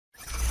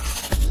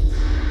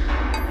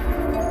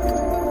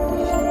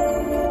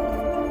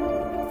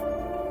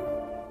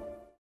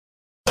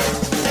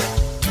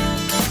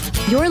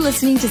You're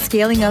listening to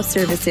Scaling Up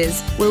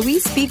Services, where we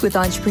speak with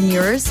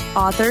entrepreneurs,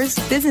 authors,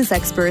 business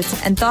experts,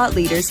 and thought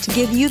leaders to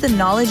give you the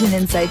knowledge and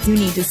insights you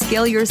need to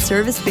scale your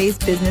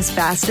service-based business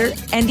faster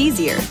and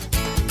easier.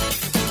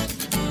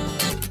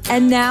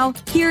 And now,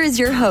 here is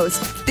your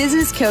host,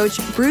 business coach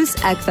Bruce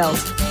Eckfeldt.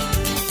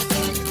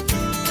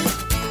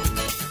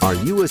 Are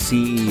you a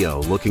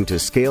CEO looking to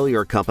scale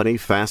your company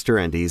faster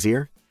and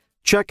easier?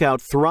 Check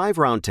out Thrive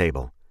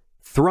Roundtable.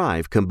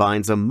 Thrive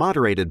combines a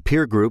moderated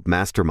peer group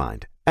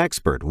mastermind,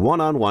 expert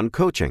one-on-one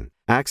coaching,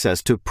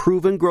 access to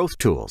proven growth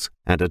tools,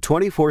 and a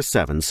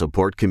 24/7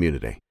 support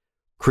community.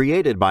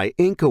 Created by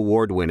Inc.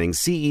 award-winning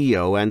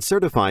CEO and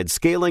certified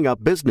scaling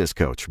up business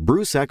coach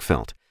Bruce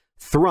Eckfeldt,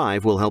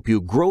 Thrive will help you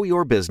grow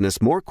your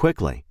business more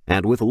quickly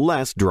and with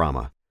less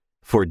drama.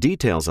 For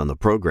details on the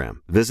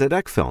program, visit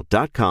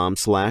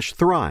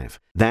eckfeldt.com/thrive.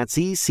 That's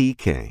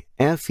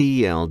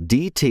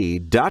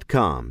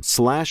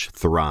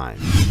ECKFELDT.com/thrive.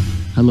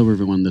 Hello,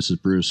 everyone. This is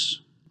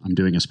Bruce. I'm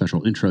doing a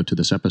special intro to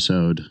this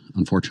episode.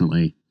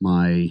 Unfortunately,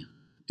 my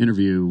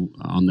interview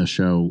on this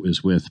show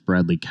is with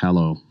Bradley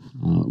Callow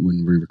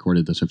when we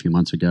recorded this a few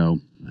months ago.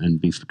 And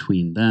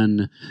between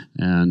then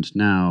and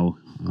now,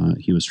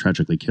 he was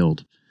tragically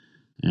killed.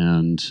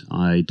 And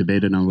I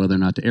debated on whether or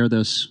not to air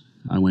this.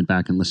 I went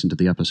back and listened to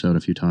the episode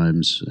a few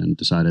times and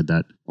decided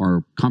that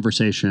our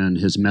conversation,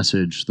 his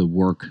message, the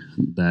work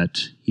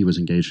that he was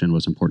engaged in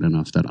was important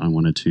enough that I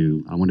wanted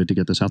to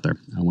get this out there.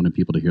 I wanted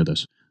people to hear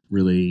this.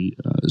 Really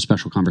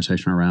special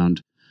conversation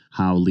around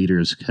how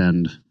leaders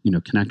can,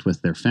 connect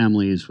with their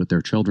families, with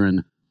their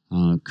children,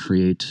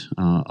 create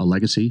a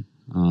legacy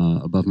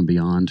above and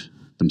beyond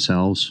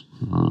themselves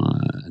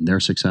and their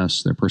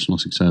success, their personal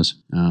success.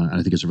 And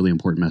I think it's a really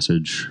important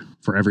message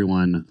for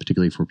everyone,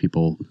 particularly for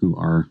people who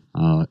are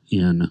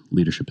in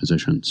leadership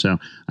positions. So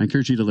I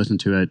encourage you to listen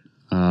to it.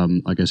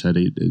 Like I said,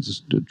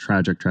 it's a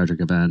tragic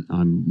event.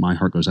 My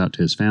heart goes out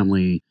to his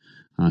family,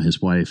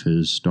 his wife,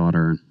 his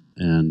daughter,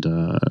 and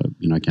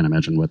I can't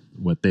imagine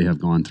what they have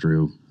gone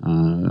through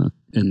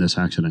in this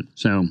accident.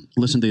 So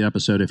listen to the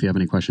episode. If you have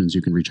any questions,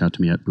 you can reach out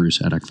to me at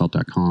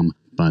bruce@eckfeldt.com.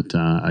 But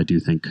I do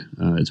think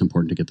it's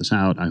important to get this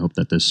out. I hope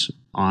that this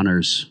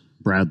honors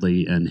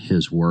Bradley and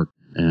his work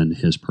and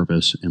his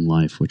purpose in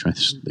life, which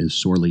is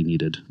sorely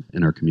needed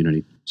in our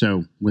community.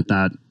 So with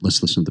that, let's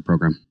listen to the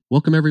program.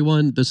 Welcome,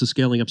 everyone. This is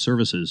Scaling Up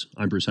Services.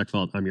 I'm Bruce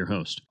Eckfeldt. I'm your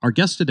host. Our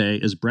guest today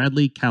is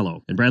Bradley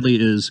Callow. And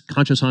Bradley is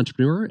conscious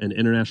entrepreneur and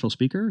international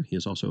speaker. He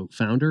is also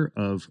founder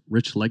of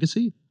Rich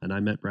Legacy. And I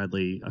met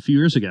Bradley a few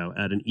years ago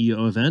at an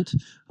EO event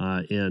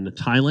in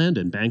Thailand,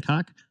 in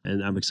Bangkok.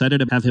 And I'm excited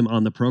to have him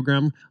on the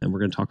program. And we're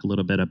going to talk a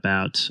little bit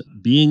about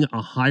being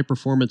a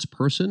high-performance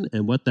person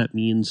and what that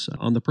means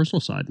on the personal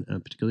side,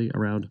 particularly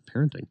around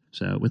parenting.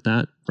 So with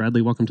that,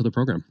 Bradley, welcome to the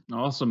program.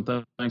 Awesome.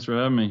 Thanks for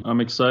having me. I'm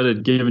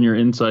excited given your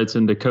insights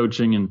into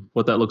coaching and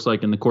what that looks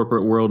like in the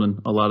corporate world and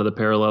a lot of the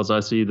parallels I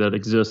see that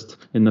exist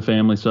in the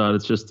family side.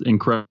 It's just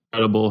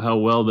incredible how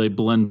well they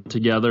blend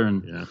together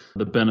and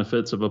the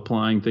benefits of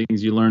applying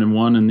things you learn in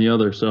one and the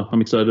other. So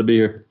I'm excited to be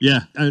here.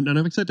 Yeah, and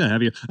I'm excited to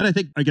have you.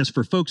 And I guess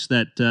for folks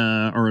that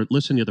are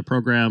listening to the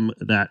program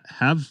that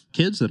have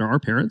kids that are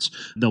parents,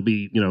 they'll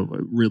be,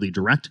 really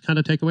direct kind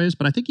of takeaways.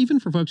 But I think even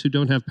for folks who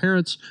don't have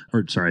parents,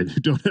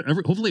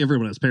 hopefully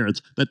everyone has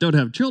parents that don't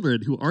have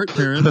children, who aren't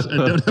parents and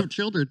don't have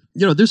children,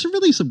 there's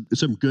really some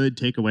good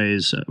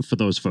takeaways for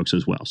those folks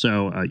as well.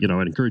 So, I'd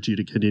encourage you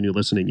to continue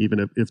listening,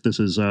 even if this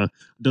is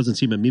doesn't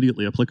seem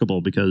immediately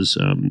applicable, because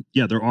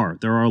there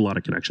are a lot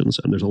of connections,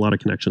 and there's a lot of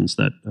connections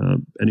that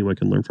anyone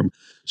can learn from.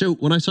 So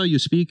when I saw you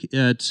speak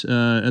at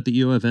the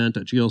EO event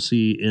at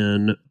GLC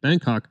in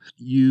Bangkok,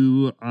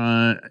 you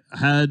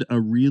had a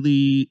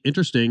really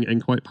interesting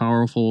and quite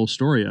powerful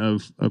story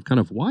of kind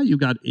of why you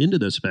got into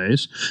this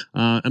space,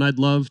 and I'd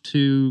love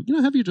to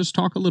have you just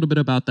talk a little bit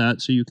about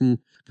that, so you can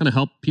kind of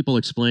help people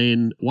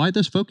explain why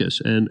this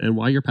focus and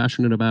why you're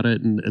passionate about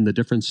it and the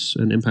difference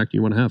and impact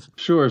you want to have.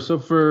 Sure. So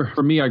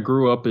for me, I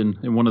grew up in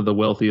one of the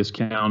wealthiest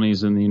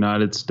counties in the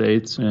United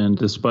States. And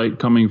despite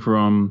coming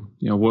from,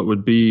 what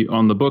would be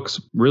on the books,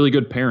 really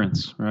good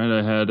parents, right?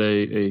 I had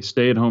a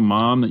stay-at-home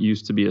mom that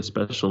used to be a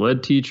special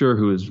ed teacher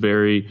who was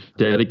very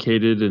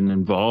dedicated and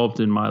involved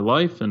in my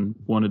life and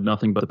wanted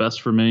nothing but the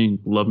best for me,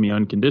 loved me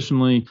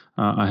unconditionally.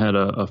 I had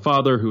a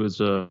father who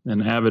was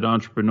an avid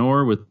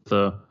entrepreneur with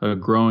a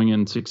growing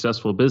and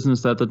successful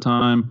business at the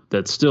time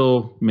that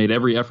still made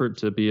every effort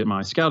to be at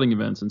my scouting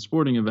events and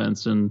sporting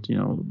events and,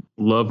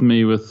 loved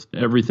me with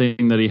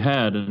everything that he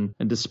had. And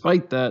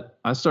despite that,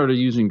 I started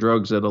using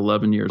drugs at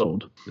 11 years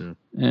old. Yeah.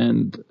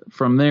 And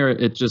from there,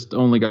 it just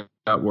only got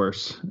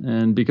worse.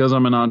 And because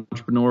I'm an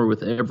entrepreneur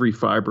with every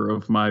fiber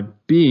of my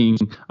being,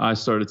 I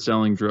started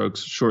selling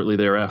drugs shortly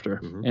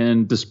thereafter. Mm-hmm.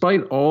 And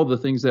despite all the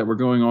things that were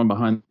going on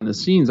behind the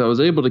scenes, I was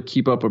able to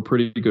keep up a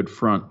pretty good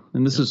front.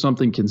 And this is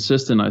something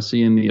consistent I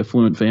see in the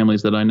affluent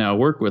families that I now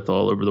work with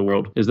all over the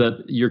world, is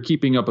that you're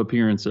keeping up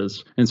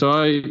appearances. And so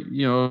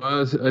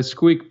I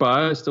squeaked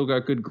by. I still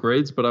got good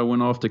grades, but I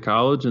went off to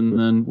college and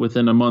then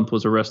within a month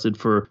was arrested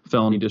for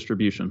felony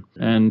distribution.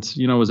 And,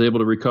 was able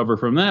to recover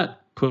from that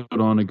put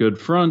on a good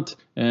front.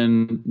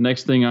 And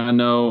next thing I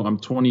know, I'm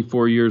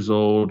 24 years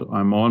old.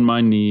 I'm on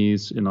my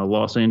knees in a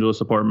Los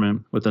Angeles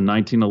apartment with a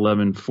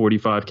 1911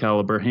 .45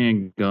 caliber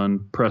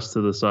handgun pressed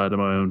to the side of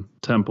my own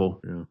temple.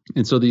 Yeah.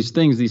 And so these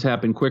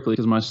happen quickly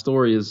because my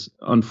story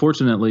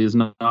unfortunately is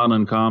not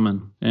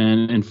uncommon.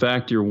 And in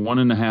fact, you're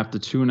 1.5 to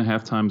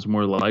 2.5 times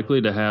more likely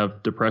to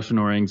have depression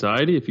or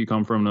anxiety if you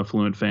come from an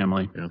affluent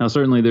family. Yeah. Now,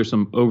 certainly there's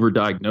some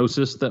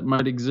overdiagnosis that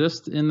might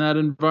exist in that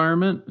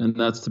environment, and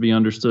that's to be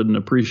understood and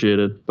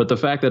appreciated. But the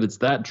fact that it's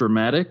that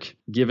dramatic,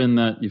 given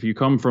that if you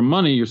come from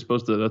money, that's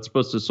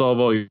supposed to solve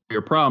all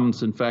your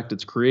problems. In fact,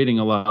 it's creating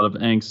a lot of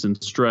angst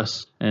and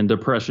stress and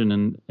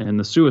depression, and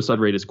the suicide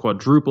rate is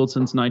quadrupled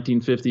since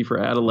 1950 for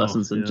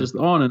adolescents, and just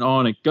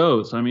on it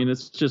goes. I mean,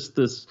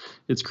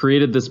 it's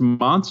created this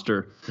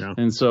monster. Yeah.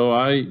 And so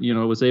I,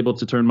 was able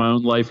to turn my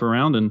own life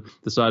around and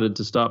decided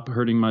to stop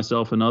hurting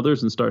myself and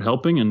others and start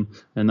helping.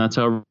 And that's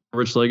how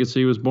Rich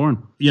Legacy was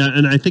born. Yeah.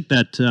 And I think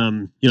that,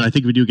 I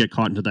think we do get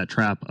caught into that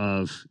trap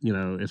of,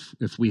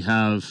 if we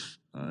have,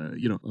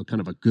 a kind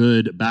of a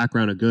good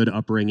background, a good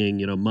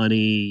upbringing,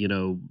 money,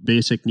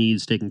 basic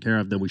needs taken care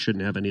of, then we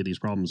shouldn't have any of these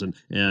problems.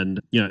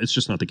 And it's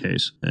just not the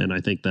case. And I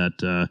think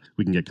that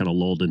we can get kind of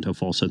lulled into a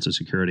false sense of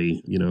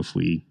security,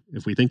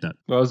 if we think that.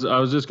 Well, I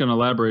was just going to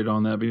elaborate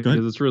on that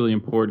because it's really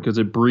important because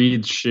it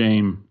breeds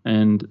shame.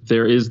 And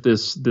there is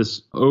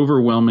this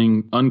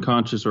overwhelming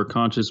unconscious or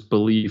conscious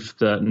belief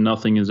that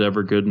nothing is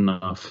ever good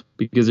enough.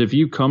 Because if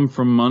you come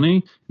from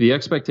money, the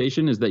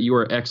expectation is that you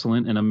are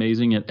excellent and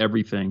amazing at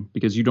everything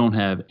because you don't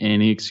have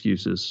any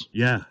excuses.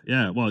 Yeah.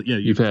 Well, yeah.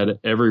 You've had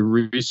every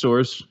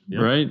resource,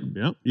 right?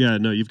 Yeah. Yeah.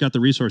 No, you've got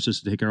the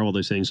resources to take care of all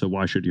those things. So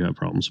why should you have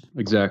problems?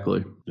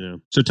 Exactly. Yeah.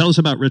 So tell us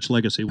about Rich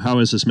Legacy. How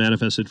has this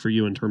manifested for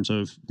you in terms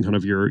of kind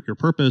of your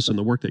purpose and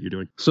the work that you're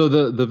doing? So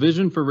the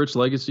vision for Rich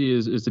Legacy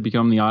is to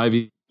become the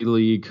Ivy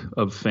League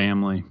of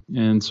family.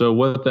 And so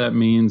what that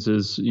means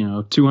is,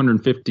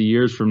 250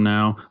 years from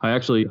now, I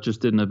actually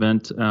just did an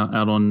event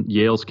out on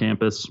Yale's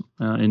campus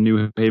in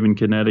New Haven,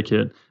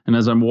 Connecticut. And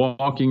as I'm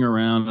walking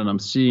around and I'm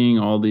seeing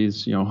all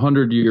these,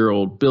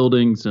 100-year-old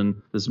buildings and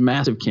this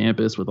massive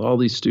campus with all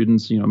these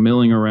students,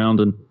 milling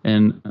around,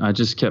 and I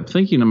just kept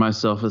thinking to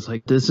myself, it's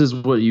like, this is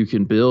what you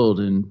can build.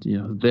 And,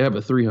 they have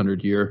a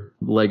 300-year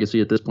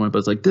legacy at this point, but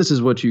it's like, this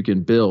is what you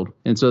can build.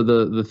 And so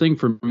the thing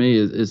for me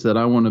is that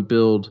I want to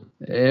build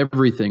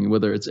everything,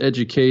 whether it's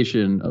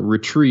education,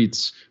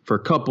 retreats for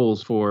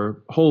couples,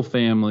 for whole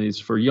families,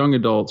 for young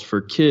adults,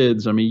 for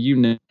kids, I mean,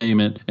 you name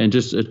it, and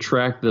just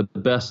attract the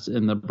best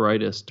and the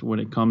brightest when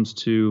it comes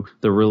to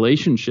the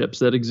relationships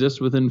that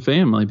exist within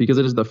family, because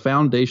it is the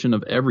foundation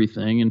of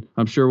everything. And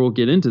I'm sure we'll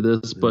get into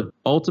this, but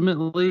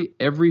ultimately,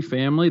 every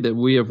family that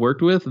we have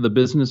worked with, the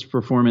business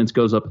performance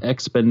goes up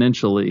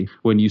exponentially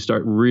when you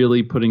start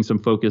really putting some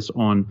focus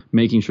on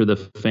making sure the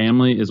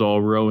family is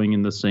all rowing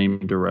in the same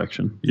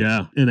direction.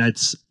 Yeah. And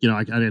that's,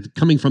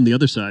 coming from the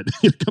other side,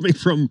 coming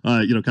from,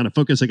 kind of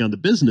focusing on the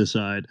business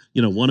side,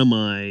 one of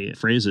my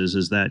phrases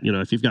is that,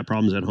 if you've got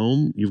problems at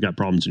home, you've got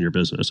problems in your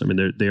business. I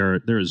mean,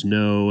 there is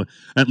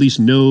at least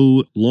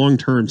no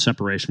long-term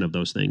separation of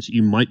those things.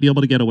 You might be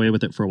able to get away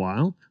with it for a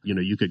while.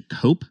 You could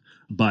cope,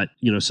 but,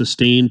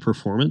 sustained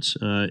performance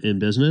in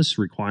business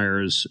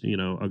requires,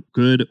 a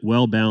good,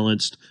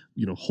 well-balanced,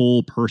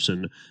 whole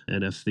person.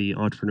 And if the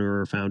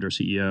entrepreneur, founder,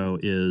 CEO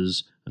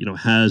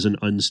has an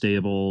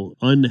unstable,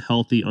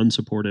 unhealthy,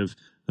 unsupportive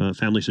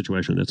family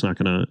situation, it's not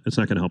gonna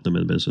help them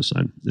in the business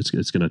side.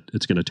 It's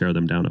gonna tear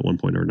them down at one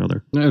point or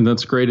another. And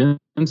that's great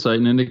insight,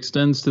 and it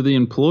extends to the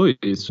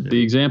employees. Yeah.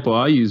 The example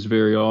I use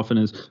very often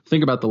is,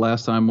 think about the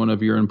last time one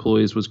of your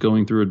employees was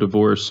going through a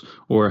divorce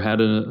or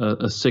had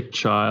a sick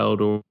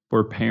child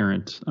or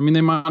parent. I mean,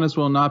 they might as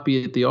well not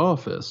be at the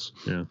office.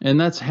 Yeah. And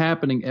that's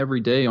happening every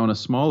day on a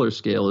smaller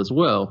scale as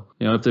well.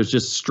 If there's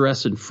just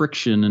stress and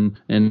friction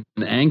and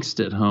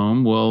angst at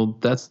home, well,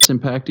 that's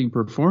impacting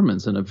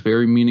performance in a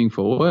very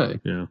meaningful way.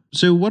 Yeah.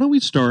 So why don't we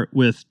start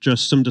with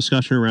just some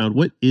discussion around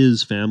what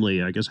is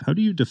family? I guess, how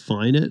do you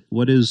define it?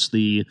 What is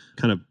the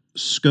kind of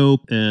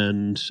scope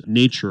and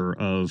nature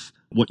of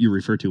what you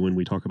refer to when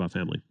we talk about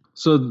family?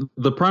 So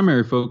the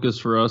primary focus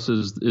for us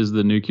is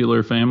the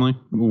nuclear family.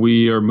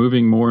 We are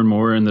moving more and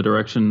more in the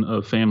direction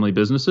of family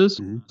businesses.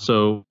 Mm-hmm.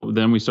 So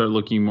then we start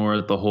looking more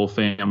at the whole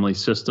family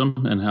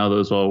system and how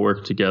those all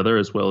work together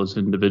as well as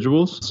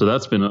individuals. So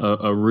that's been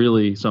a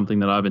really something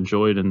that I've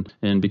enjoyed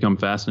and become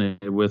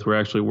fascinated with. We're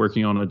actually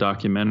working on a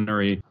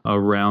documentary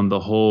around the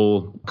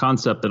whole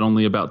concept that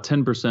only about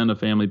 10% of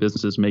family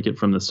businesses make it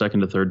from the second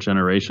to third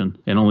generation,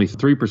 and only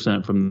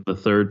 3% from the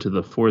third to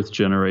the fourth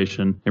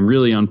generation, and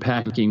really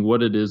unpacking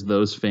what it is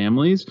those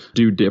families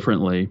do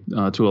differently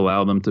to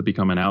allow them to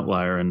become an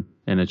outlier and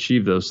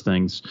achieve those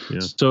things. Yeah.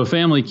 So a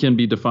family can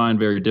be defined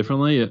very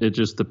differently. It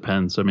just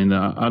depends. I mean,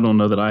 I don't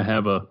know that I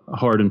have a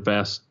hard and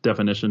fast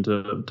definition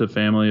to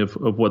family of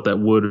what that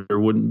would or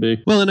wouldn't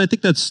be. Well, and I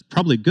think that's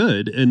probably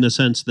good in the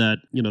sense that,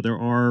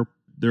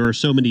 there are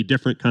so many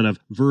different kind of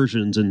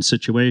versions and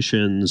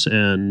situations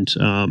and,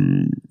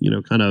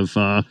 kind of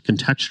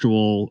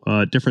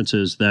contextual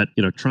differences that,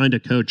 trying to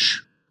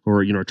coach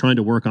or, trying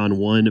to work on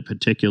one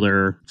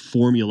particular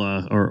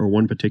formula or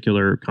one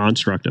particular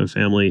construct of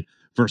family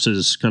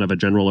versus kind of a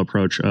general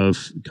approach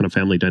of kind of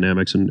family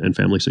dynamics and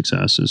family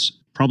success is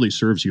probably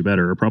serves you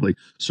better, or probably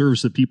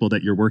serves the people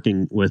that you're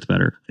working with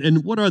better.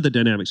 And what are the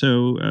dynamics?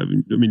 So,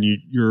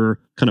 you're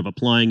kind of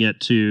applying it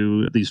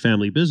to these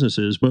family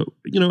businesses, but,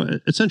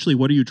 essentially,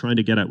 what are you trying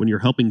to get at when you're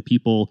helping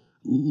people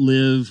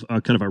live a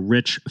kind of a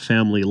rich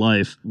family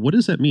life? What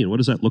does that mean? What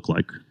does that look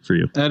like for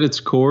you? At its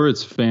core,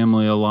 it's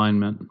family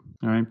alignment.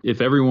 All right. If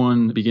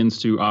everyone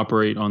begins to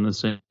operate on the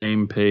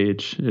same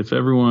page, if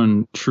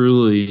everyone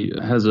truly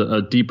has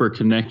a deeper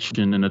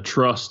connection and a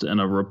trust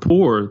and a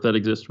rapport that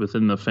exists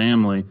within the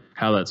family,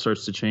 how that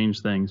starts to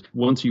change things.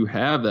 Once you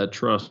have that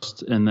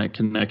trust and that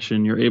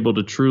connection, you're able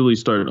to truly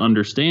start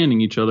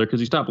understanding each other because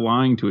you stop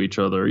lying to each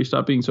other. You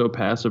stop being so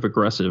passive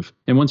aggressive.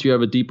 And once you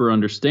have a deeper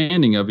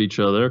understanding of each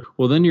other,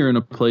 well, then you're in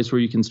a place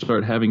where you can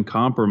start having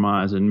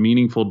compromise and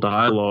meaningful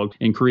dialogue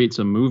and create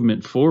some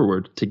movement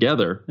forward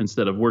together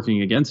instead of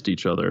working against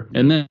each other.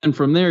 And then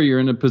from there, you're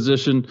in a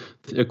position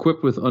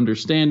equipped with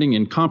understanding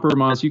and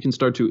compromise. You can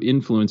start to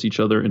influence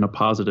each other in a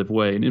positive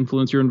way and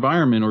influence your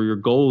environment or your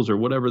goals or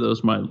whatever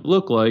those might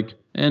look like.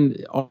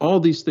 And all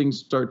these things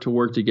start to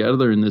work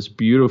together in this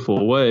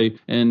beautiful way.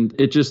 And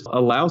it just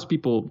allows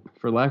people,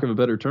 for lack of a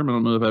better term, I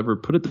don't know if I ever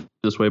put it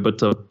this way, but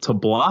to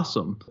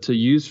blossom, to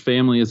use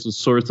family as a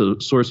source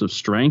of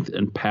strength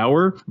and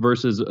power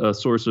versus a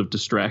source of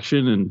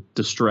distraction and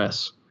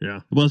distress.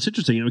 Yeah. Well, it's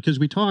interesting, because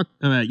we talk,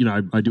 I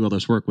do all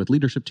this work with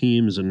leadership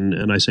teams,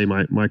 and I say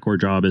my core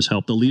job is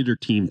help the leader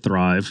team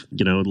thrive,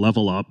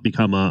 level up,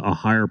 become a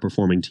higher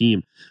performing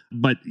team.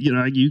 But,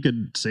 you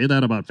could say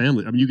that about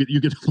family. I mean,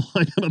 you could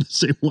apply kind of the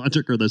same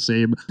logic or the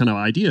same kind of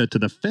idea to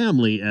the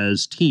family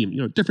as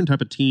team, different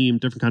type of team,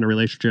 different kind of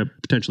relationship,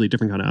 potentially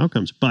different kind of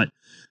outcomes. But,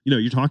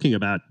 you're talking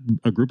about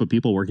a group of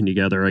people working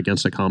together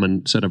against a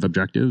common set of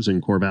objectives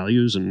and core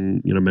values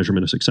and,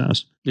 measurement of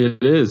success.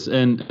 It is.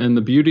 And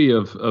the beauty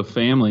of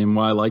family and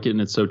why I like it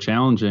and it's so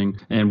challenging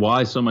and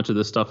why so much of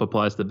this stuff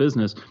applies to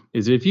business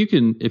is if you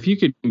can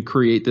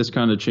create this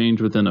kind of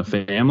change within a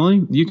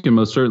family, you can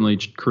most certainly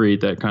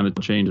create that kind of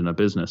change in a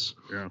business.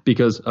 Yeah.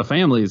 Because a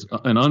family is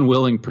an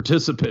unwilling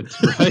participant,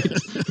 right?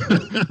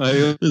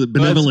 Let's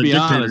be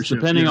honest,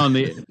 depending on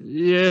the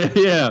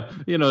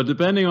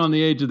depending on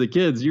the age of the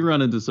kids, you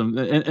run into some,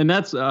 and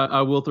that's,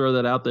 I will throw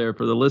that out there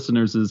for the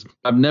listeners, is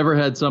I've never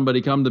had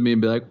somebody come to me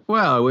and be like,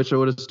 wow, I wish I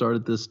would have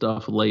started this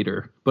stuff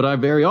later. But I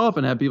very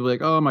often have people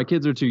like, oh, my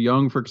kids are too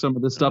young for some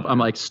of this stuff. I'm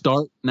like,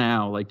 start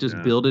now, like just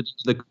build it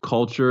into the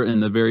culture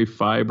and the very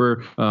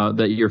fiber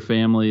that your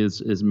family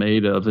is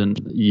made of, and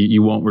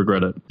you won't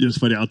regret it. It's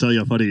funny. I'll tell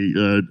you a funny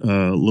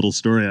little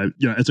story.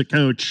 As a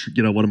coach,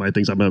 one of my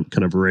things, I'm a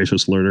kind of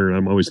voracious learner, and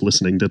I'm always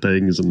listening to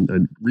things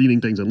and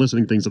reading things and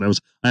listening to things. And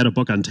I had a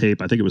book on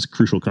tape. I think it was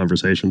Crucial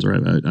Conversations, or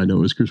I know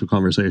it was Crucial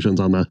Conversations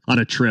on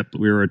a trip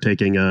we were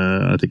taking,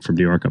 I think from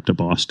New York up to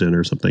Boston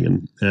or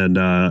something. And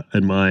I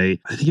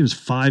think he was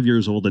 5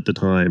 years old at the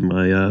time.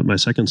 My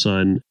second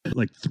son,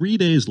 like 3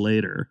 days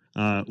later,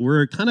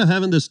 we're kind of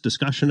having this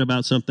discussion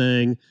about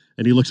something,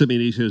 and he looks at me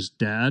and he says,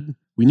 "Dad,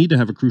 we need to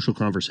have a crucial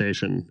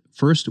conversation.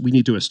 First, we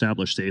need to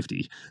establish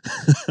safety."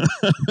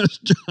 I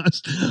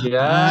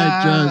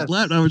just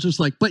laughed. I was just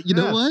like, but you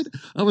know what?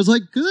 I was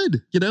like,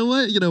 good. You know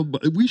what?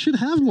 We should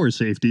have more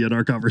safety in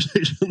our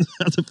conversations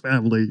as a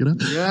family,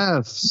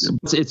 Yes.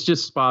 It's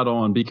just spot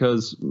on,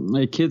 because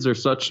kids are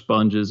such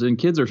sponges, and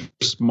kids are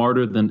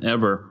smarter than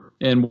ever.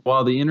 And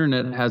while the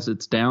internet has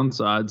its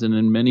downsides and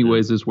in many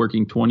ways is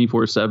working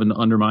 24/7 to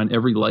undermine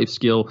every life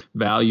skill,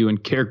 value,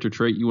 and character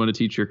trait you want to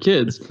teach your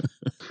kids,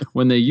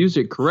 when they use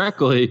it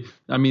correctly,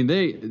 I mean,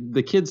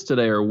 the kids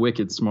today are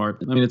wicked smart.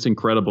 I mean, it's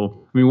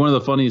incredible. I mean, one of the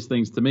funniest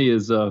things to me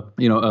is, a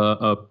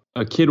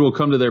kid will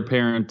come to their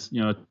parent,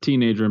 a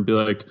teenager, and be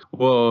like,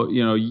 well,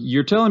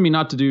 you're telling me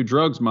not to do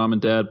drugs, Mom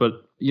and Dad,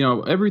 but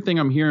everything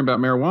I'm hearing about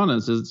marijuana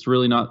is it's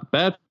really not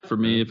bad for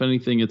me. If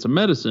anything, it's a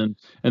medicine.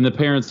 And the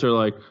parents are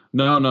like,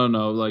 no,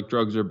 like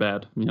drugs are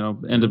bad,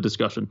 end of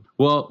discussion.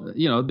 Well,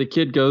 the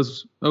kid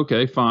goes,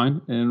 okay,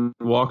 fine, and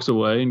walks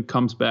away and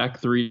comes back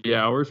 3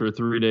 hours or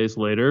 3 days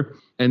later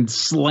and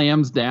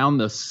slams down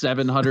the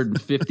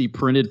 750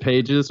 printed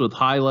pages with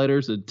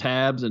highlighters and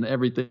tabs and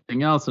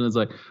everything else. And it's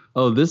like,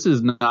 oh, this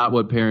is not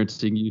what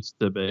parenting used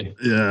to be.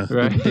 Yeah.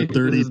 Right. The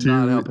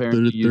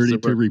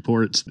 32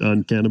 reports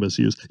on cannabis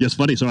use. Yeah, it's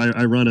funny. So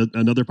I run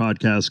another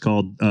podcast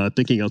called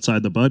Thinking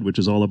Outside the Bud, which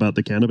is all about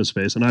the cannabis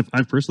space. And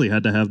I've personally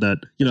had to have that,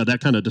 that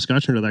kind of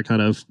discussion or that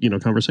kind of,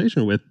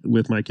 conversation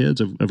with my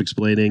kids of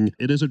explaining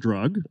it is a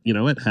drug.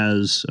 It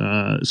has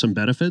some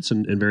benefits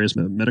and various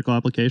medical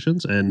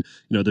applications. And,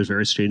 there's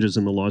various changes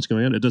in the laws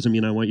going on. It doesn't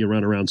mean I want you to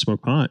run around and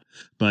smoke pot,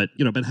 but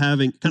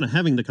having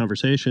the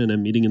conversation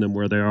and meeting them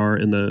where they are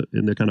in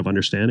the kind of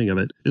understanding of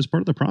it is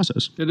part of the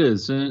process. It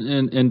is.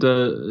 And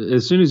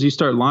as soon as you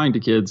start lying to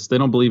kids, they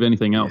don't believe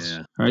anything else.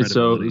 Yeah, right.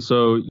 So,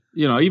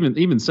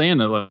 even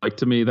saying it, like,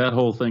 to me, that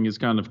whole whole thing is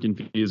kind of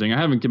confusing. I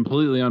haven't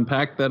completely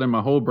unpacked that in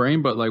my whole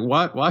brain, but like,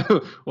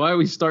 why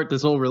we start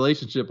this whole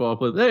relationship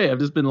off with, hey, I've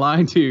just been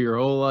lying to you your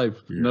whole life.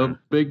 Yeah. No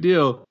big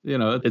deal. You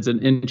know, it's an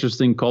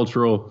interesting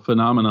cultural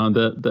phenomenon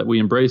that we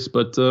embrace.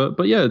 But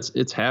yeah,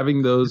 it's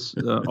having those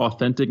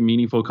authentic,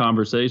 meaningful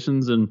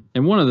conversations. And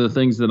one of the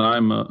things that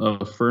I'm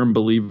a firm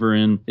believer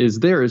in is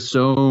there is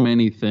so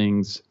many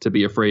things to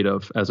be afraid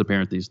of as a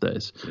parent these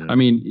days. Yeah. I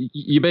mean,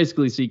 you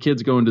basically see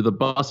kids going to the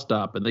bus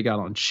stop and they got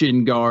on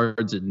shin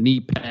guards and knee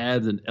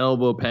pads and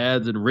elbow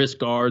pads and wrist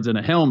guards and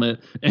a helmet,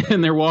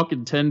 and they're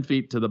walking 10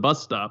 feet to the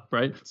bus stop,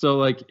 right? So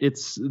like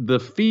it's the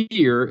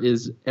fear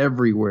is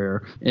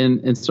everywhere.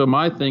 And so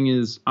my thing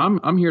is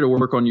I'm here to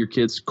work on your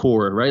kids'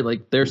 core, right?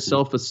 Like their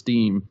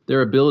self-esteem,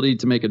 their ability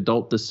to make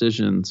adult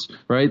decisions,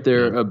 right?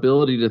 Their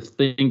ability to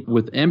think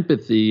with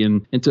empathy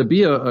and to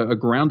be a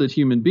grounded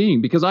human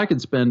being, because I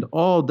could spend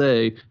all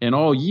day and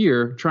all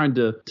year trying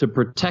to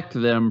protect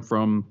them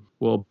from,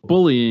 well,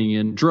 bullying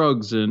and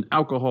drugs and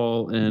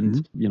alcohol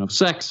and,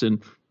 sex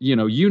and,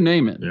 you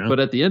name it. Yeah. But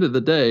at the end of the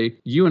day,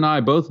 you and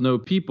I both know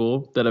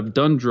people that have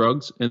done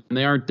drugs and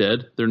they aren't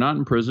dead. They're not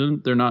in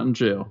prison. They're not in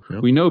jail.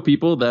 Yep. We know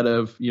people that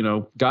have,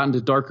 gotten to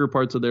darker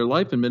parts of their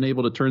life and been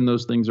able to turn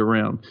those things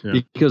around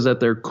because at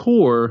their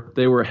core,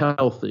 they were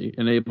healthy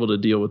and able to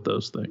deal with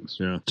those things.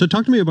 Yeah. So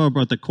talk to me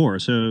about the core.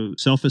 So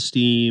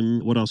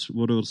self-esteem, what else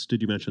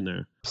did you mention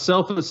there?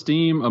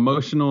 Self-esteem,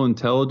 emotional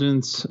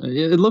intelligence.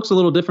 It looks a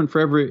little different for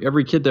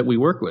every kid that we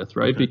work with,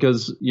 right? Okay.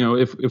 Because,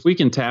 if we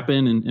can tap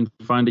in and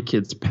find a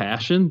kid's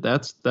passion,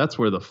 that's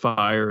where the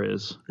fire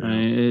is.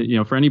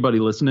 Yeah. For anybody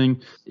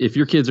listening, if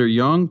your kids are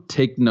young,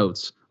 take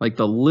notes. Like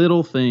the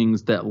little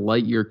things that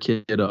light your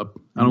kid up.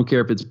 I don't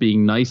care if it's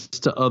being nice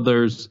to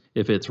others,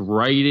 if it's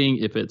writing,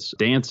 if it's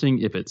dancing,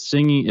 if it's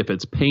singing, if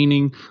it's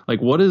painting.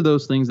 Like what are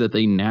those things that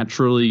they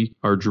naturally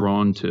are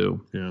drawn to?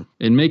 Yeah.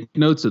 And make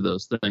notes of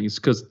those things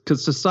because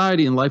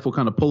society and life will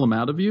kind of pull them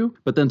out of you.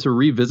 But then to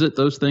revisit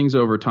those things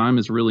over time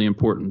is really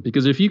important,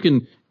 because if you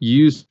can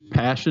use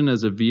passion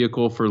as a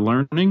vehicle for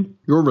learning,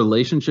 your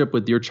relationship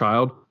with your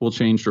child will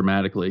change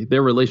dramatically.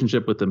 Their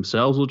relationship with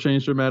themselves will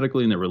change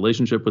dramatically, and their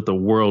relationship with the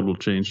world will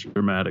change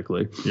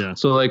dramatically. Yeah.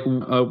 So like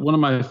one of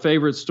my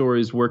favorite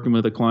stories working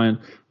with a client,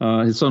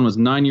 his son was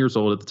 9 years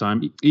old at the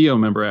time, EO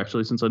member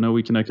actually, since I know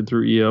we connected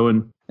through EO,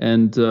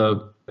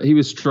 and he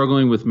was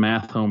struggling with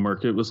math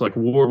homework. It was like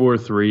World War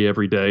III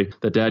every day.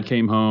 That dad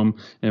came home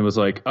and was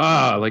like,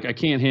 I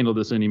can't handle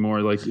this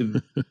anymore. Like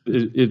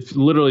it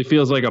literally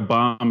feels like a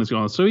bomb is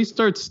going on. So he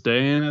starts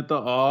staying at the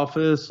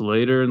office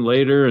later and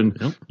later,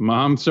 and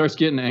mom starts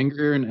getting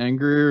angrier and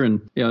angrier,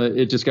 and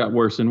it just got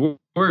worse and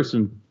worse.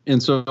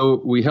 And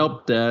so we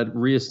helped dad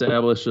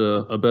reestablish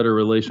a better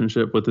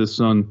relationship with his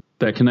son,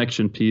 that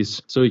connection piece,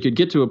 so he could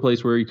get to a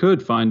place where he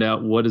could find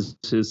out what is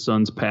his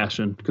son's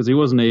passion, because he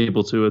wasn't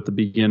able to at the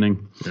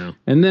beginning. Yeah.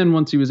 And then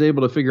once he was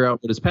able to figure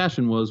out what his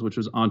passion was, which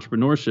was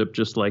entrepreneurship,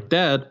 just like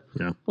dad,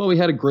 well, we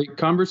had a great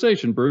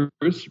conversation,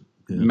 Bruce.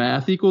 Yeah.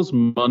 Math equals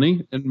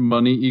money and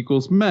money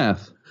equals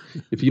math.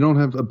 If you don't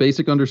have a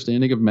basic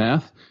understanding of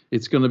math,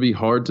 it's going to be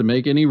hard to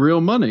make any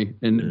real money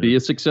and be a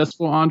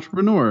successful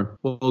entrepreneur.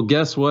 Well,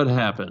 guess what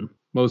happened?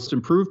 Most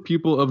improved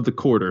pupil of the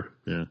quarter.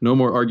 Yeah. No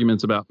more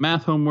arguments about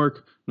math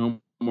homework.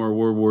 No more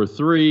World War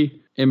III.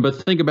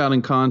 But think about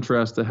in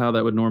contrast to how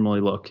that would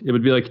normally look. It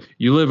would be like,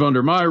 you live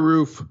under my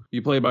roof,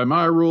 you play by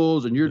my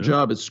rules, and your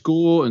job is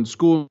school, and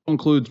school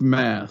includes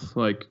math.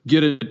 Like,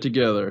 get it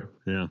together.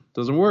 Yeah.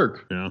 Doesn't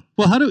work. Yeah.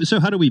 Well, how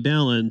do we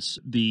balance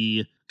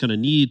the kind of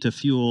need to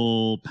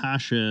fuel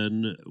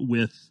passion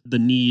with the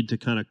need to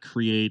kind of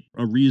create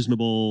a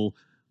reasonable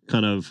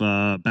kind of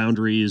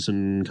boundaries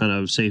and kind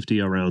of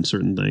safety around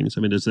certain things?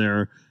 I mean, is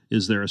there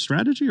a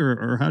strategy,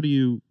 or how do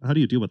you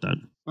deal with that?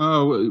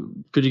 Oh,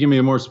 could you give me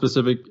a more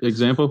specific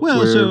example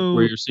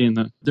where you're seeing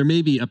that? There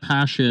may be a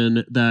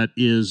passion that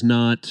is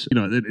not,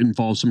 that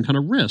involves some kind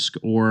of risk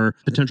or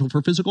potential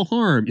for physical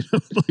harm.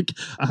 Like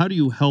how do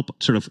you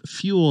help sort of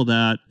fuel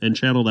that and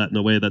channel that in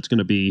a way that's going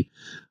to be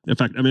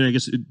effective? I mean, I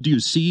guess, do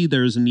you see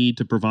there's a need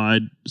to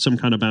provide some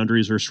kind of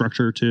boundaries or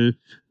structure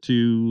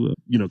to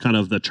kind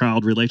of the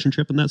child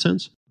relationship in that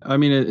sense? I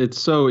mean, it's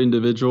so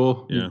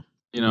individual. Yeah.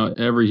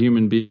 Every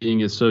human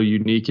being is so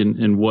unique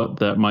in what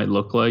that might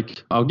look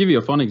like. I'll give you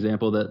a fun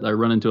example that I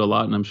run into a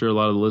lot, and I'm sure a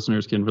lot of the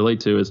listeners can relate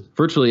to, is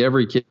virtually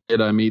every kid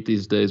I meet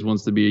these days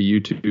wants to be a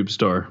YouTube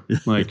star.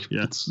 Like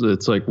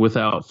it's like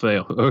without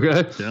fail.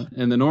 Okay. Yeah.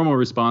 And the normal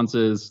response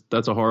is,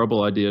 that's a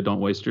horrible idea. Don't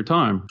waste your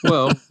time.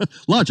 Well,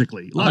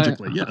 logically,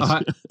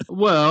 yes.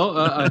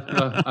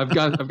 I've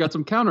got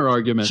some counter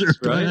arguments, sure,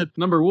 right?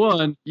 Number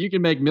one, you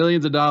can make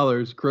millions of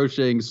dollars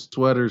crocheting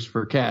sweaters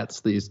for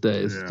cats these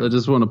days. Yeah. So I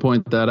just want to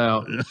point that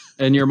out. Yeah.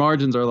 And your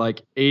margins are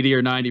like 80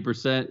 or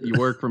 90%. You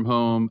work from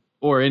home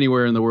or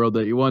anywhere in the world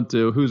that you want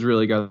to. Who's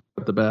really got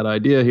the bad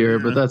idea here?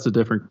 But that's a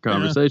different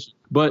conversation.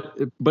 Yeah.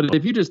 But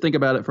if you just think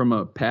about it from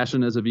a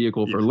passion as a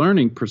vehicle for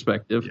learning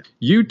perspective,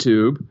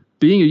 YouTube,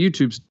 being a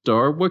YouTube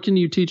star, what can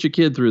you teach a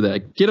kid through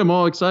that? Get them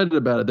all excited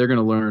about it. They're going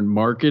to learn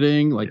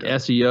marketing, like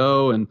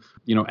SEO and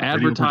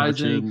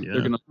advertising.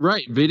 They're going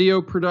to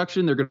video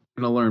production. They're going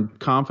to learn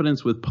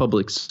confidence with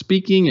public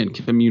speaking and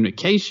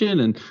communication,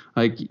 and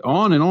like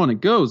on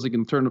it goes. They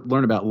can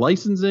learn about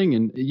licensing,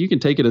 and you can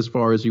take it as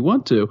far as you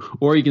want to,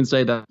 or you can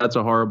say that that's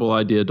a horrible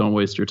idea. Don't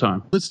waste your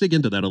time. Let's dig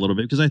into that a little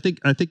bit, because I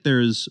think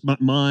there's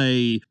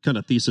my kind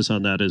of thesis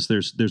on that is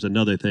there's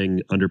another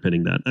thing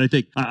underpinning that. And I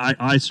think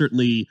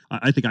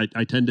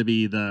I tend to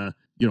be the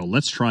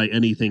let's try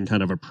anything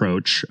kind of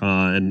approach.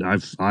 And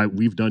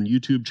we've done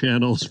YouTube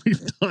channels.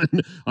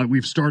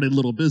 We've started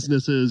little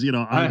businesses.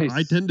 Nice.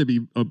 I tend to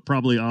be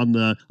probably on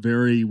the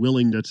very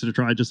willing to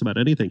try just about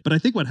anything. But I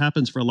think what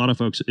happens for a lot of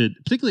folks,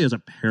 particularly as a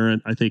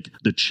parent, I think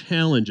the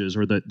challenges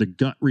or the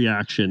gut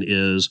reaction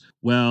is,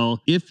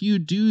 well, if you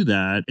do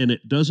that and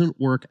it doesn't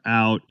work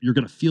out, you're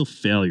going to feel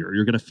failure.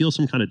 You're going to feel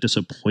some kind of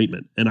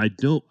disappointment. And I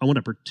want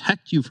to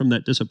protect you from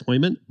that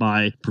disappointment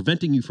by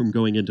preventing you from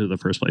going into the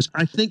first place.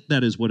 I think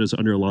that is what is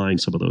underlying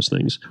some of those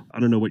things. I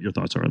don't know what your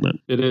thoughts are on that.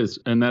 It is.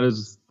 And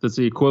that's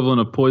the equivalent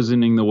of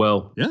poisoning the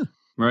well. Yeah.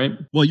 Right?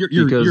 Well, you're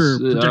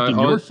projecting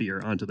your fear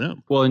onto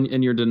them. Well,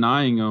 and you're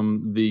denying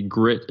them the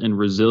grit and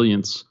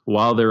resilience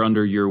while they're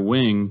under your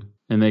wing,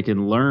 and they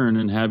can learn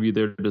and have you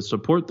there to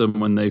support them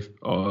when they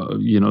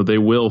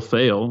will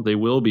fail, they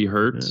will be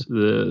hurt,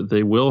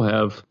 they will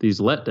have these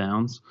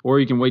letdowns, or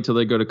you can wait till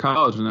they go to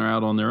college and they're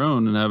out on their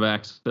own and have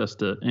access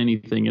to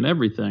anything and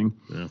everything,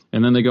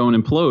 and then they go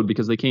and implode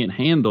because they can't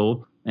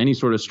handle any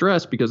sort of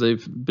stress because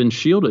they've been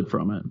shielded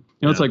from it.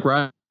 It's like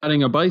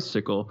riding a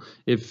bicycle.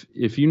 If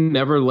you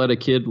never let a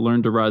kid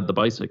learn to ride the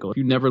bicycle, if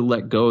you never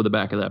let go of the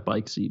back of that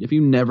bike seat, if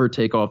you never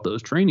take off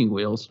those training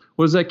wheels,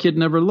 what does that kid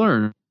never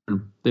learn?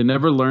 They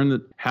never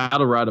learn how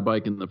to ride a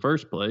bike in the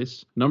first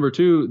place. Number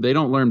two, they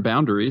don't learn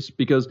boundaries,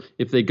 because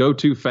if they go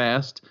too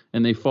fast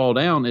and they fall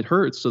down, it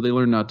hurts. So they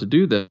learn not to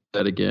do that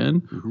again.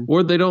 Mm-hmm.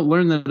 Or they don't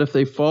learn that if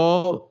they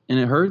fall and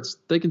it hurts,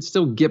 they can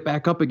still get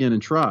back up again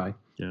and try.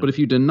 Yeah. But if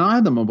you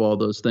deny them of all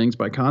those things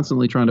by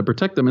constantly trying to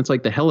protect them, it's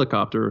like the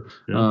helicopter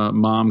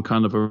mom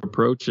kind of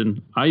approach.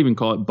 And I even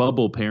call it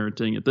bubble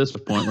parenting at this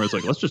point, where it's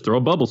like, let's just throw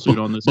a bubble suit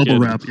on this bubble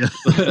kid. Wrap,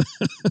 yeah.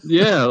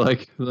 Yeah,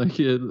 like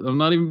I'm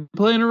not even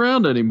playing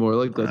around anymore.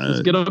 Like,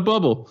 let's get a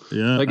bubble.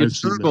 Yeah, like a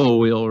turbo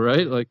wheel,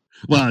 right? Like,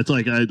 well, it's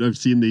like I've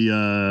seen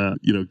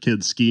the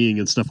kids skiing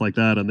and stuff like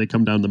that, and they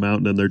come down the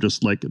mountain and they're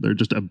just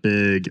a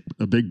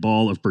big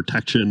ball of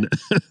protection.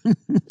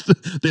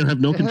 They don't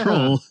have no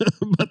control,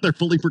 but they're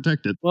fully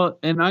protected. Well,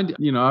 and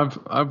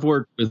I've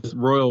worked with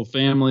royal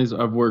families.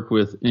 I've worked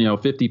with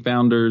 50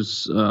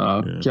 founders.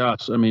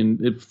 Gosh, I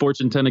mean,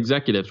 Fortune 10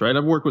 executives, right?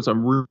 I've worked with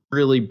some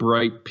really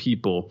bright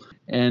people.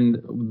 And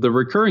the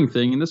recurring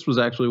thing, and this was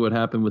actually what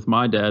happened with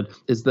my dad,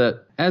 is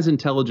that as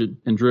intelligent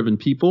and driven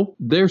people,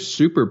 their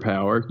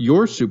superpower,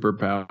 your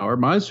superpower,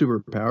 my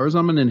superpower is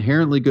I'm an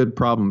inherently good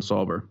problem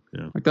solver.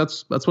 Yeah. Like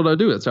that's what I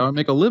do. That's how I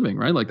make a living,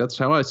 right? Like that's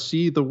how I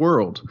see the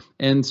world.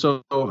 And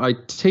so I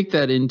take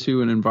that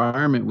into an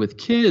environment with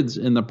kids.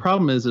 And the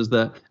problem is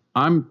that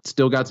I'm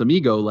still got some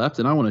ego left,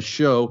 and I want to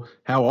show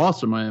how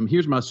awesome I am.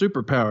 Here's my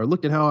superpower.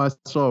 Look at how I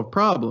solve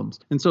problems.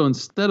 And so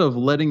instead of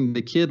letting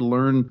the kid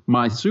learn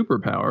my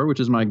superpower, which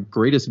is my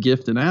greatest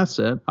gift and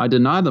asset, I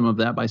deny them of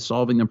that by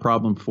solving the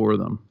problem for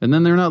them. And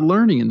then they're not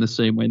learning in the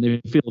same way.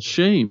 They feel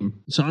shame.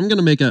 So I'm going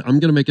to make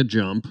a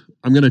jump.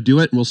 I'm going to do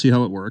it, and we'll see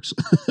how it works.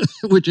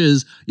 Which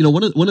is,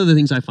 one of the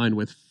things I find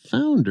with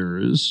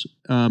founders,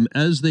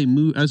 as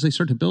they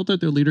start to build out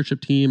their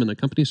leadership team and the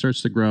company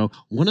starts to grow,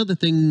 one of the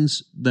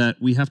things that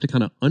we have to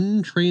kind of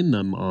untrain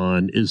them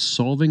on is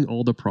solving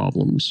all the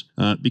problems.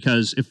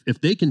 Because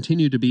if they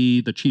continue to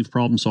be the chief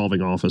problem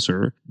solving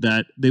officer,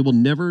 that they will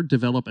never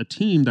develop a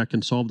team that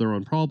can solve their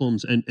own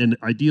problems and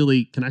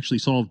ideally can actually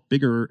solve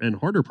bigger and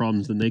harder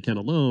problems than they can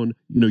alone,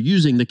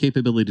 using the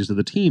capabilities of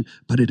the team.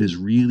 But it is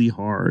really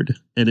hard.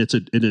 And it's a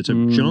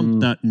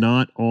jump that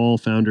not all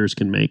founders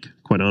can make,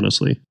 quite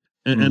honestly.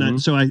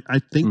 So I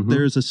think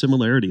there's a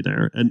similarity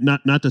there, and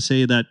not to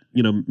say that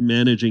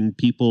managing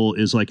people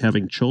is like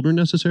having children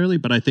necessarily,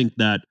 but I think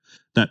that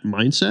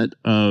mindset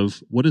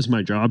of what is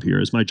my job here?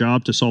 Is my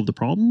job to solve the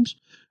problems,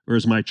 or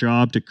is my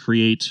job to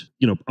create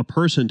a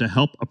person, to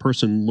help a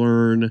person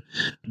learn,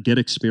 get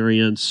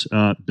experience,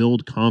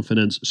 build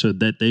confidence, so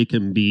that they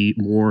can be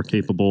more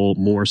capable,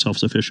 more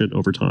self-sufficient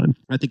over time?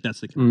 I think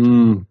that's the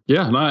connection.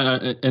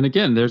 And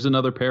again, there's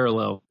another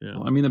parallel. Yeah.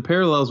 I mean, the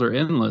parallels are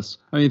endless.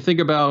 I mean, think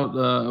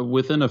about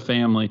within a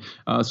family.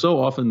 So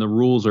often the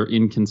rules are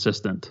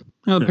inconsistent.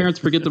 The parents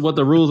forget what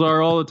the rules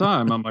are all the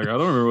time. I'm like, I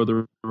don't remember what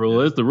the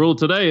rule is. The rule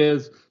today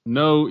is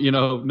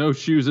no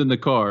shoes in the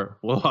car.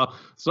 Well,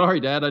 sorry,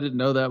 Dad, I didn't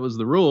know that was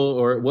the rule,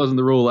 or it wasn't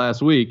the rule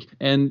last week.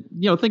 And,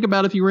 think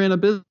about if you ran a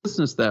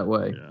business that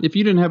way. Yeah. If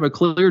you didn't have a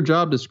clear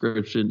job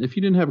description, if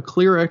you didn't have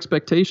clear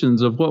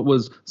expectations of what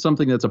was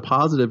something that's a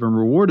positive and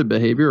rewarded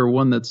behavior, or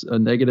one that's a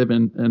negative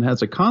and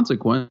has a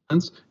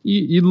consequence,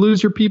 you'd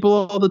lose your people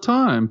all the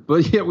time.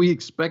 But yet we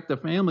expect the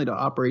family to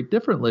operate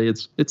differently.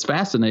 It's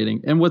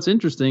fascinating. And what's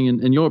interesting,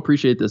 and you'll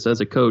appreciate this as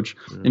a coach,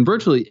 in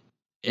virtually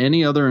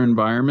any other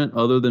environment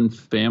other than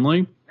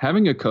family,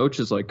 having a coach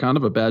is like kind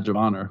of a badge of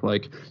honor.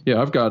 Like,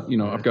 yeah, I've got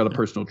a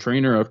personal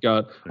trainer. I've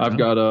got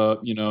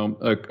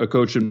a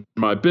coach in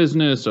my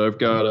business. I've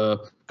got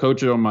a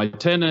coach on my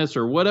tennis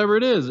or whatever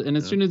it is. And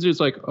as soon as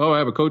it's like, oh, I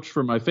have a coach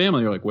for my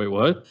family, you're like, wait,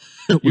 what?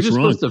 You're just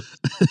supposed to,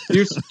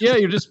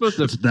 you're just supposed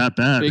to it's that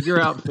bad. Figure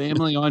out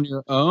family on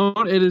your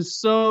own. It is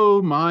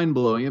so mind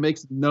blowing. It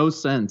makes no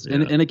sense. Yeah.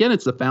 And again,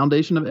 it's the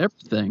foundation of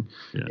everything.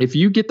 Yeah. If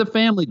you get the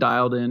family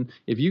dialed in,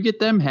 if you get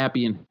them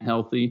happy and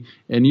healthy,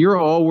 and you're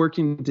all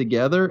working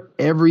together,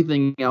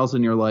 everything else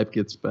in your life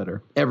gets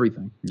better.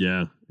 Everything.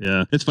 Yeah.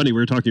 Yeah, it's funny.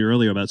 We were talking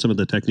earlier about some of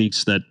the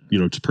techniques that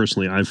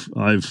personally I've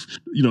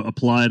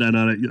applied, and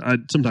I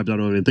sometimes I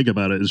don't even think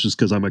about it. It's just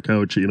because I'm a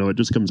coach. It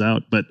just comes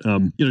out. But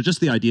just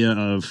the idea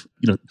of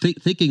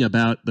thinking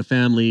about the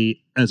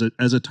family as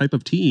a type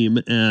of team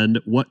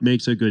and what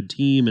makes a good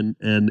team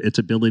and its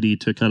ability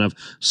to kind of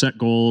set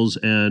goals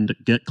and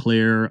get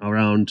clear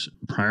around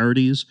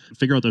priorities,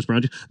 figure out those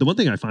priorities. The one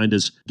thing I find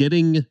is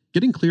getting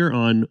clear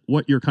on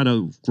what your kind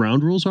of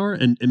ground rules are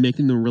and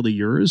making them really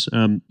yours.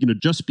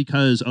 Just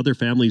because other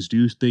families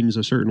do things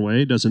a certain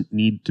way doesn't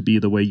need to be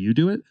the way you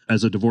do it.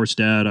 As a divorced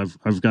dad,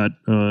 I've got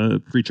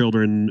 3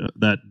 children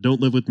that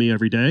don't live with me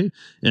every day.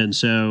 And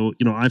so,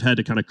 I've had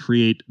to kind of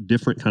create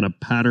different kind of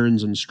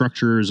patterns and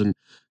structures and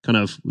kind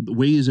of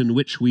ways in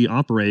which we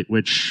operate,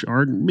 which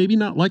are maybe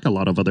not like a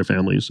lot of other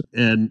families.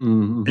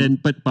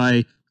 But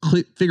by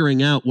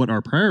figuring out what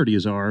our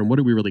priorities are and what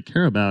do we really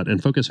care about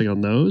and focusing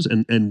on those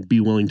and be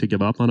willing to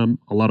give up on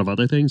a lot of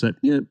other things that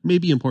may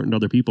be important to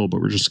other people,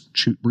 but we're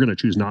going to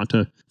choose not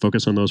to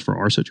focus on those for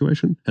our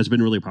situation has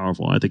been really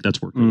powerful. I think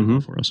that's worked really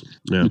well for us.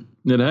 Yeah,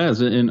 it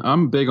has. And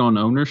I'm big on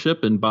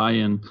ownership and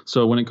buy-in.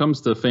 So when it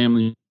comes to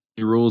family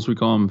rules, we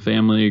call them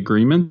family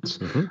agreements.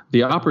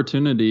 The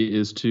opportunity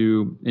is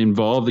to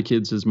involve the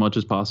kids as much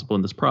as possible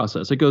in this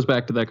process. It goes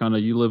back to that kind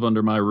of you live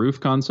under my roof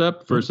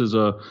concept versus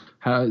the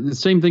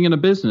same thing in a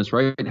business,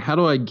 right? How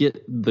do I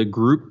get the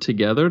group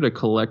together to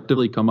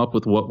collectively come up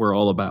with what we're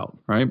all about,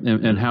 right?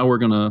 And how we're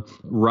going to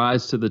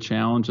rise to the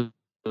challenge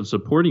of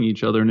supporting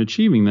each other and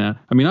achieving that.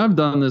 I mean, I've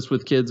done this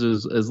with kids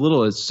as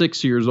little as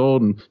 6 years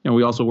old, and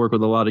we also work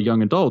with a lot of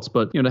young adults.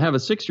 But to have a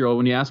 6-year-old,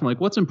 when you ask them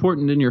like, what's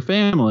important in your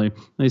family,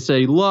 they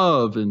say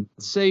love and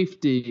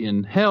safety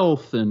and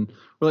health, and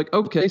we're like,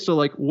 okay, so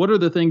like, what are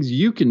the things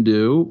you can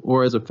do,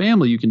 or as a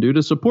family you can do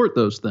to support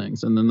those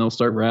things? And then they'll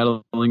start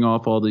rattling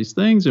off all these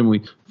things, and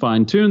we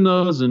fine tune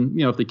those. And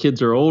if the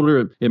kids are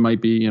older, it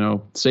might be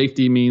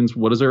safety means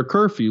what does their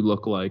curfew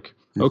look like?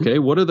 Okay,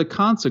 what are the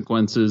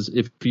consequences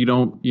if you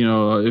don't,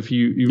 if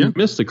you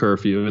miss the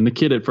curfew? And the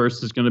kid at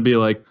first is going to be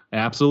like,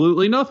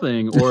 absolutely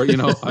nothing. Or,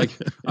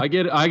 I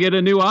get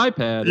a new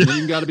iPad. And then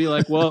you got to be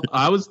like, well,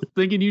 I was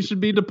thinking you should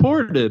be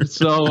deported.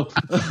 So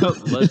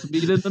let's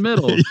meet in the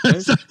middle. Okay? Yeah,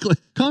 exactly.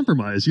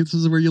 Compromise. This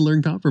is where you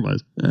learn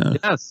compromise. Yeah.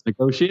 Yes,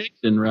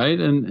 negotiation, right?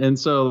 And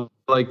so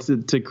like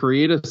to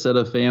create a set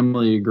of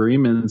family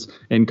agreements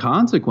and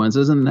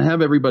consequences and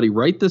have everybody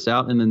write this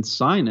out and then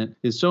sign it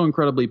is so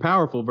incredibly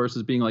powerful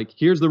versus being like,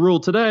 here's the rule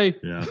today.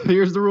 Yeah.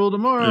 Here's the rule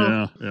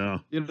tomorrow. Yeah.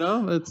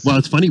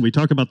 It's funny. We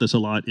talk about this a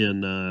lot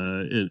in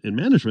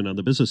management on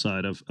the business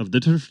side of the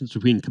difference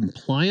between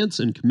compliance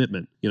and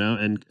commitment,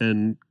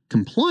 and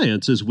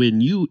compliance is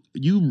when you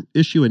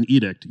issue an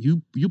edict,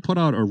 you put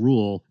out a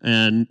rule,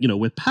 and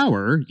with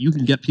power you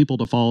can get people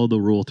to follow the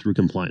rule through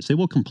compliance. They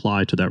will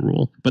comply to that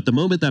rule. But the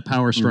moment that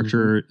power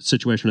structure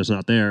situation is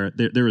not there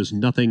is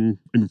nothing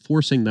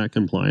enforcing that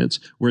compliance.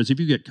 Whereas if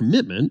you get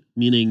commitment,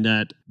 meaning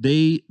that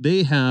they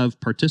have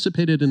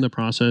participated in the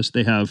process,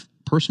 they have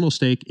personal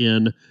stake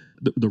in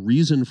the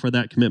reason for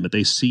that commitment,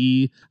 they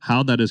see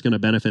how that is going to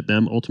benefit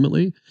them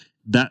ultimately.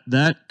 That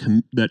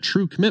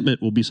true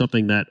commitment will be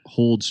something that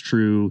holds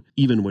true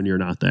even when you're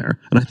not there.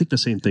 And I think the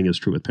same thing is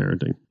true with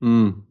parenting.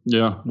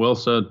 Yeah, well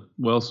said.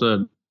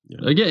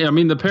 Yeah. Again, I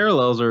mean, the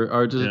parallels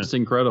are just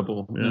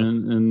incredible. Yeah.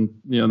 And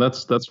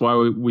that's why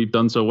we've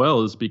done so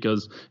well, is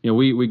because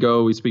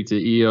we speak to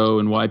EO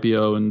and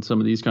YPO and some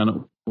of these kind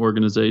of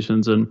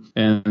organizations,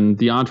 and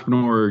the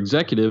entrepreneur or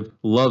executive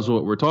loves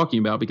what we're talking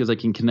about because they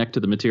can connect to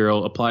the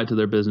material, apply it to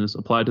their business,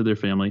 apply it to their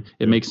family.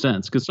 It makes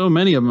sense because so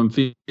many of them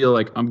feel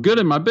like I'm good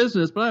in my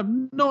business, but I have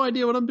no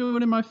idea what I'm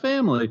doing in my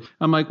family.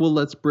 I'm like, well,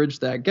 let's bridge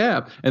that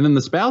gap. And then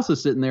the spouse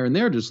is sitting there and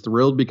they're just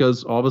thrilled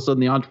because all of a sudden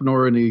the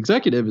entrepreneur and the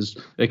executive is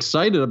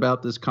excited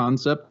about this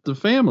concept of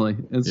family.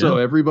 And so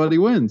everybody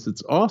wins.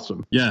 It's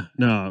awesome. Yeah,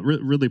 no,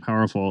 really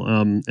powerful.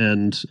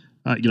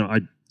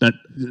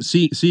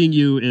 Seeing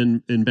you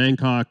in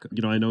Bangkok,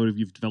 I know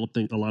you've developed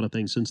a lot of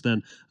things since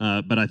then,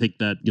 but I think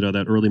that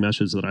that early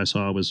message that I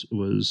saw was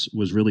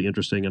really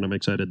interesting, and I'm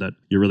excited that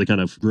you're really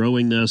kind of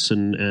growing this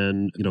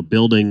and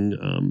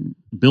building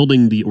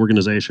building the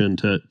organization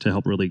to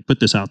help really put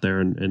this out there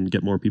and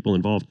get more people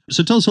involved.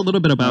 So tell us a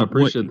little bit about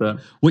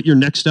what your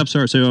next steps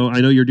are. So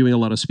I know you're doing a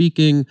lot of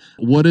speaking.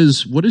 What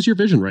is your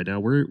vision right now?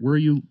 Where are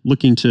you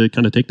looking to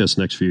kind of take this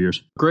next few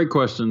years? Great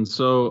question.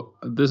 So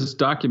this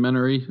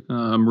documentary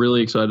I'm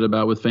really excited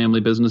about with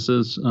family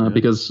businesses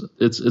because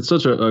it's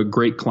such a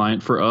great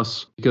client for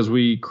us, because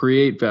we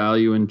create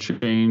value and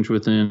change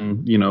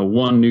within,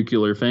 one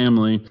nuclear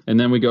family. And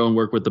then we go and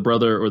work with the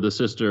brother or the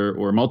sister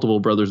or multiple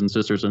brothers and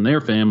sisters in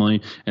their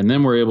family. And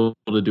then we're able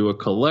to do a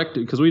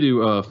collective, because we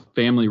do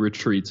family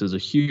retreats is a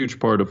huge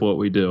part of what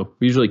we do.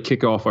 We usually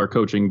kick off our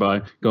coaching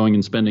by going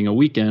and spending a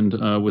weekend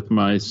with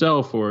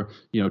myself or,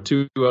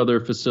 two other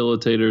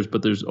facilitators,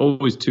 but there's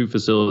always two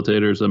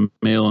facilitators, a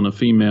male and a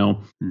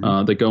female,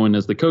 that go in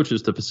as the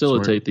coaches to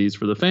facilitate these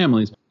for the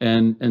families.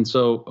 And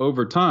so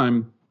over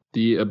time,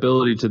 the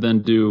ability to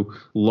then do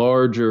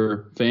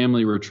larger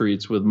family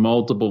retreats with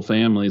multiple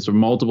families or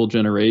multiple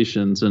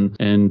generations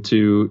and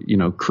to,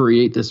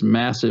 create this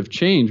massive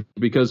change.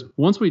 Because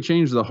once we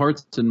change the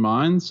hearts and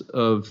minds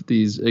of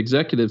these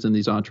executives and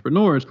these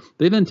entrepreneurs,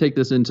 they then take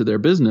this into their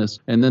business,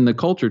 and then the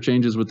culture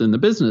changes within the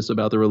business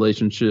about the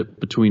relationship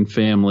between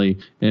family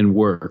and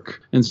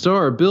work. And so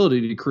our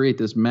ability to create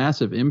this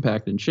massive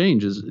impact and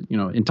change is,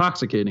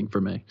 intoxicating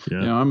for me.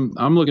 Yeah.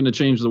 I'm looking to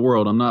change the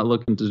world. I'm not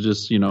looking to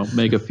just,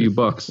 make a few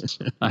bucks.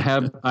 I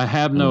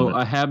have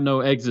no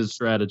exit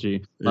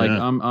strategy. Like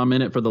I'm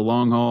in it for the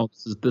long haul.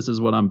 This is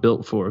what I'm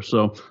built for.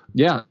 So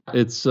yeah,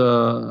 it's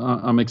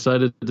I'm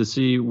excited to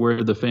see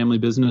where the family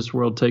business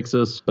world takes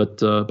us. But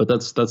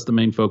that's the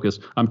main focus.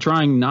 I'm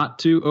trying not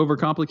to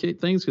overcomplicate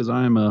things, because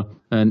I am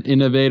an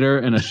innovator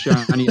and a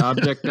shiny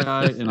object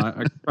guy, and I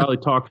could probably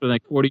talk for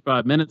like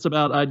 45 minutes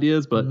about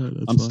ideas, but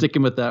I'm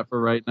sticking with that for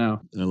right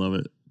now. I love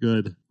it.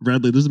 Good.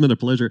 Bradley, this has been a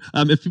pleasure.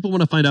 If people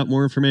want to find out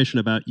more information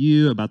about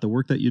you, about the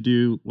work that you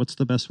do, what's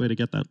the best way to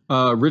get that?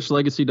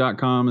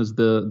 RichLegacy.com is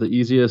the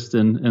easiest,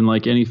 and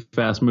like any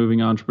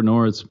fast-moving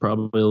entrepreneur, it's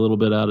probably a little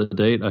bit out of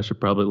date. I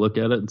should probably look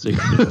at it and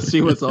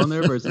see what's on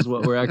there versus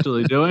what we're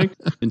actually doing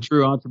in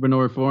true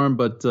entrepreneur form.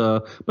 But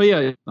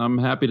yeah, I'm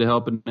happy to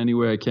help in any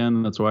way I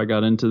can. That's why I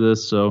got into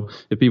this. So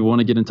if people want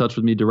to get in touch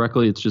with me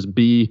directly, it's just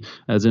B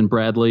as in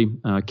Bradley,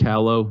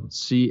 Callow,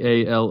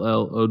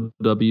 CALLOW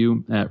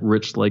at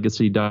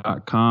RichLegacy.com.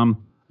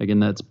 Again,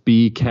 that's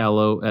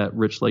bcallow at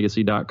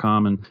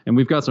richlegacy.com. And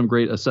we've got some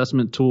great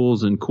assessment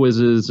tools and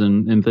quizzes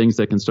and things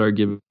that can start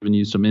giving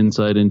you some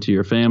insight into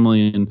your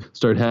family and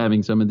start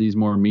having some of these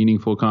more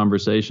meaningful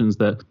conversations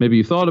that maybe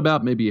you thought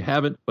about, maybe you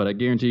haven't, but I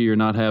guarantee you're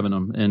not having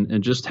them.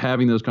 And just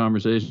having those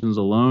conversations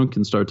alone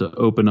can start to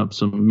open up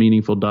some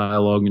meaningful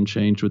dialogue and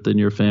change within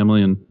your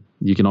family. And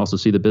you can also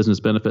see the business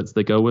benefits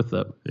that go with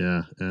that.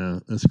 Yeah,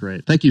 that's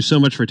great. Thank you so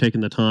much for taking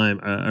the time.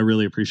 I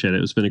really appreciate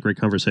it. It's been a great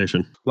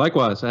conversation.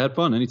 Likewise. I had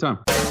fun. Anytime.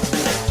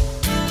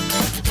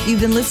 You've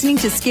been listening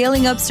to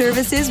Scaling Up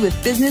Services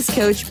with business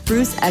coach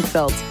Bruce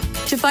Eckfeldt.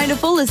 To find a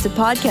full list of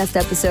podcast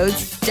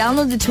episodes,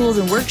 download the tools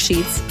and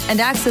worksheets, and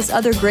access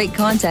other great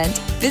content,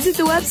 visit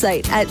the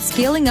website at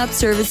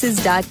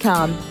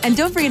scalingupservices.com. And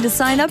don't forget to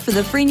sign up for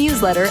the free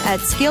newsletter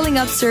at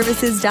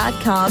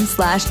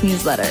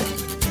scalingupservices.com/newsletter.